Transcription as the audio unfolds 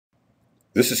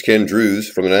This is Ken Drews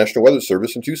from the National Weather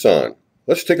Service in Tucson.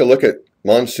 Let's take a look at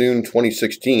Monsoon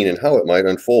 2016 and how it might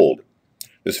unfold.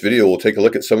 This video will take a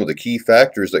look at some of the key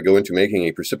factors that go into making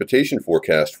a precipitation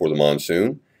forecast for the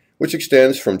monsoon, which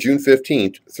extends from June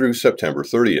 15th through September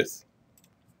 30th.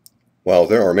 While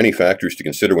there are many factors to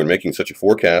consider when making such a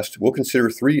forecast, we'll consider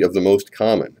three of the most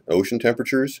common: ocean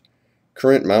temperatures,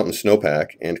 current mountain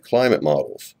snowpack, and climate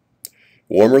models.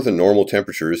 Warmer than normal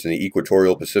temperatures in the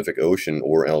equatorial Pacific Ocean,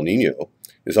 or El Nino,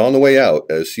 is on the way out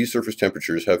as sea surface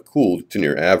temperatures have cooled to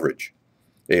near average.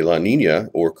 A La Nina,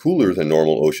 or cooler than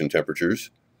normal ocean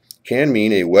temperatures, can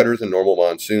mean a wetter than normal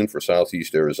monsoon for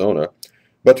southeast Arizona,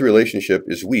 but the relationship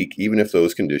is weak even if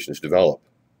those conditions develop.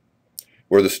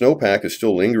 Where the snowpack is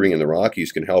still lingering in the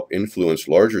Rockies can help influence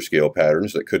larger scale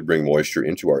patterns that could bring moisture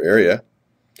into our area.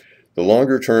 The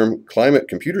longer-term climate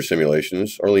computer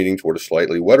simulations are leaning toward a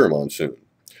slightly wetter monsoon.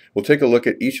 We'll take a look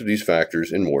at each of these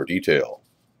factors in more detail.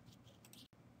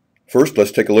 First,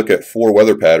 let's take a look at four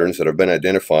weather patterns that have been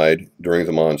identified during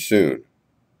the monsoon.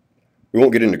 We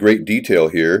won't get into great detail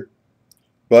here,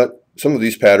 but some of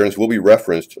these patterns will be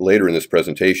referenced later in this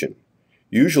presentation.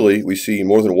 Usually, we see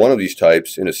more than one of these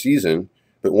types in a season,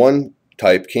 but one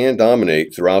type can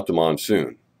dominate throughout the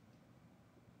monsoon.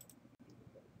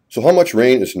 So how much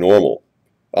rain is normal?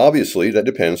 Obviously, that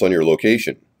depends on your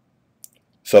location.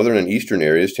 Southern and eastern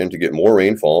areas tend to get more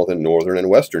rainfall than northern and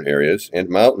western areas, and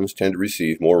mountains tend to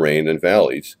receive more rain than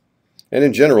valleys. And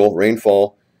in general,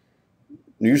 rainfall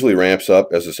usually ramps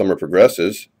up as the summer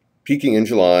progresses, peaking in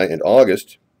July and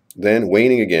August, then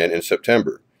waning again in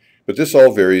September. But this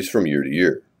all varies from year to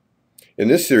year. In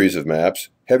this series of maps,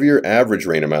 heavier average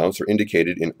rain amounts are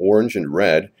indicated in orange and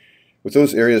red, with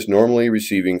those areas normally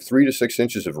receiving 3 to 6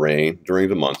 inches of rain during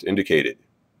the month indicated.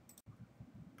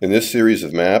 In this series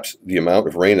of maps, the amount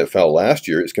of rain that fell last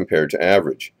year is compared to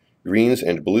average. Greens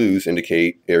and blues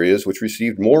indicate areas which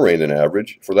received more rain than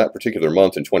average for that particular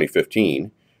month in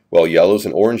 2015, while yellows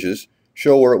and oranges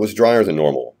show where it was drier than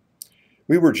normal.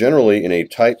 We were generally in a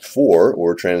Type 4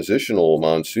 or transitional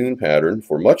monsoon pattern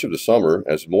for much of the summer,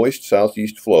 as moist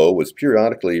southeast flow was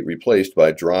periodically replaced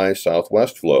by dry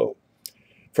southwest flow.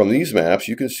 From these maps,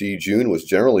 you can see June was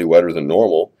generally wetter than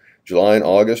normal, July and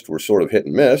August were sort of hit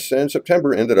and miss, and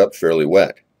September ended up fairly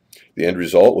wet. The end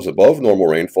result was above normal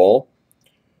rainfall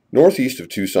northeast of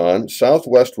Tucson,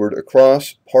 southwestward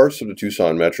across parts of the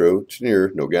Tucson metro to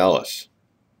near Nogales.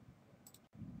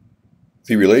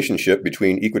 The relationship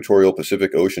between equatorial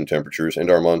Pacific Ocean temperatures and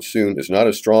our monsoon is not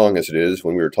as strong as it is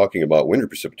when we are talking about winter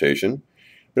precipitation,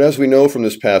 but as we know from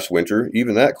this past winter,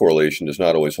 even that correlation does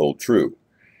not always hold true.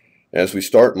 As we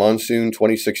start Monsoon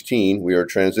 2016, we are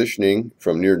transitioning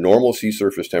from near normal sea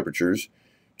surface temperatures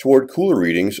toward cooler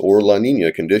readings or La Nina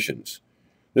conditions.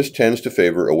 This tends to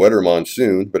favor a wetter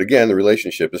monsoon, but again, the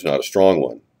relationship is not a strong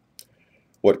one.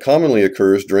 What commonly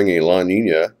occurs during a La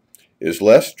Nina is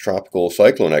less tropical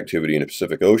cyclone activity in the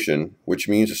Pacific Ocean, which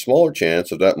means a smaller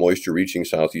chance of that moisture reaching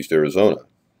southeast Arizona.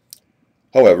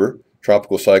 However,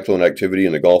 tropical cyclone activity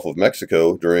in the Gulf of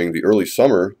Mexico during the early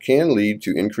summer can lead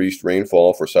to increased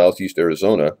rainfall for southeast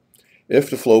Arizona if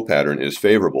the flow pattern is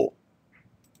favorable.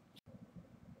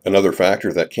 Another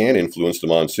factor that can influence the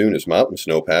monsoon is mountain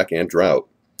snowpack and drought.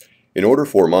 In order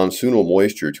for monsoonal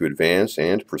moisture to advance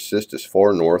and persist as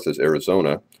far north as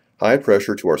Arizona, high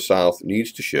pressure to our south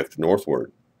needs to shift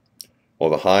northward. While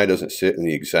the high doesn't sit in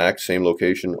the exact same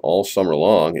location all summer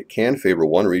long, it can favor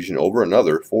one region over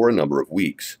another for a number of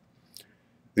weeks.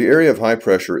 The area of high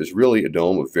pressure is really a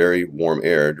dome of very warm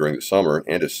air during the summer,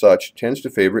 and as such tends to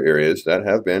favor areas that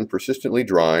have been persistently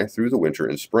dry through the winter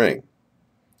and spring.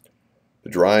 The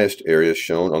driest area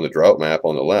shown on the drought map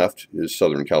on the left is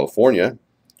Southern California,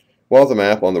 while the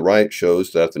map on the right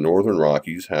shows that the northern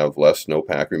Rockies have less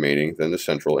snowpack remaining than the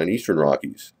central and eastern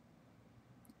Rockies.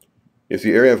 If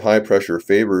the area of high pressure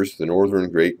favors the northern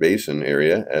Great Basin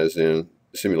area, as in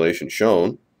the simulation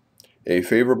shown, a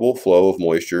favorable flow of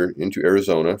moisture into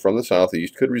Arizona from the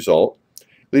southeast could result,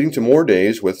 leading to more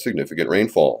days with significant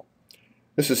rainfall.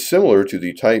 This is similar to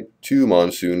the Type 2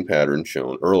 monsoon pattern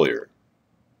shown earlier.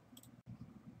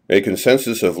 A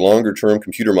consensus of longer-term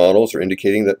computer models are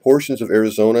indicating that portions of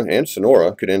Arizona and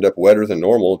Sonora could end up wetter than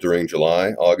normal during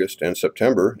July, August, and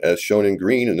September, as shown in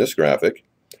green in this graphic.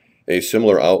 A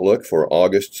similar outlook for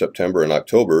August, September, and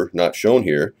October, not shown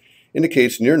here,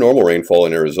 indicates near normal rainfall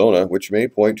in Arizona, which may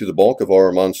point to the bulk of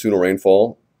our monsoonal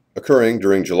rainfall occurring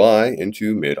during July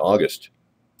into mid-August.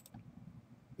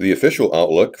 The official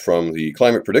outlook from the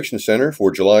Climate Prediction Center for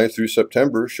July through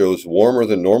September shows warmer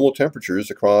than normal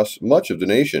temperatures across much of the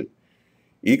nation.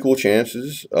 Equal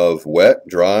chances of wet,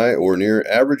 dry, or near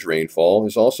average rainfall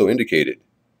is also indicated.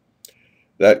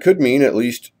 That could mean at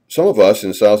least Some of us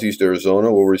in southeast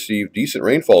Arizona will receive decent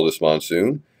rainfall this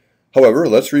monsoon. However,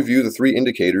 let's review the three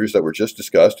indicators that were just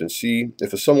discussed and see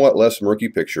if a somewhat less murky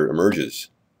picture emerges.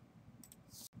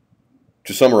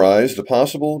 To summarize, the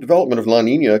possible development of La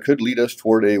Nina could lead us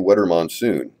toward a wetter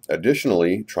monsoon.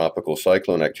 Additionally, tropical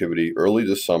cyclone activity early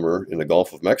this summer in the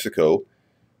Gulf of Mexico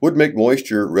would make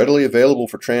moisture readily available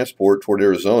for transport toward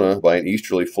Arizona by an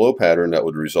easterly flow pattern that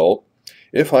would result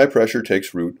if high pressure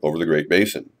takes root over the Great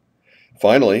Basin.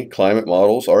 Finally, climate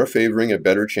models are favoring a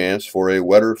better chance for a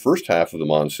wetter first half of the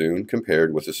monsoon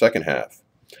compared with the second half.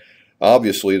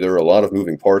 Obviously, there are a lot of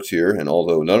moving parts here, and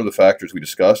although none of the factors we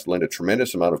discussed lend a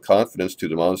tremendous amount of confidence to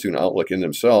the monsoon outlook in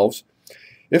themselves,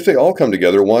 if they all come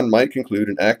together, one might conclude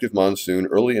an active monsoon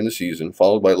early in the season,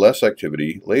 followed by less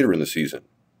activity later in the season.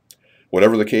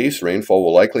 Whatever the case, rainfall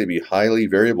will likely be highly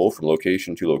variable from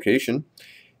location to location,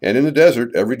 and in the desert,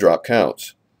 every drop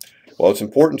counts. While it's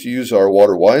important to use our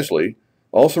water wisely,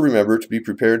 also remember to be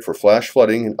prepared for flash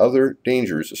flooding and other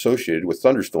dangers associated with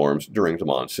thunderstorms during the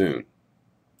monsoon.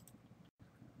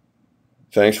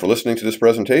 Thanks for listening to this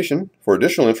presentation. For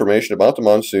additional information about the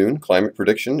monsoon, climate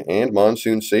prediction, and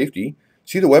monsoon safety,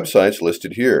 see the websites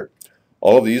listed here.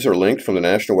 All of these are linked from the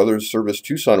National Weather Service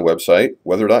Tucson website,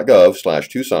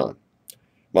 weather.gov/Tucson.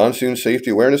 Monsoon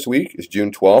Safety Awareness Week is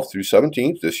June 12th through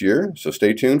 17th this year, so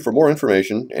stay tuned for more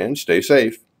information and stay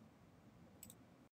safe.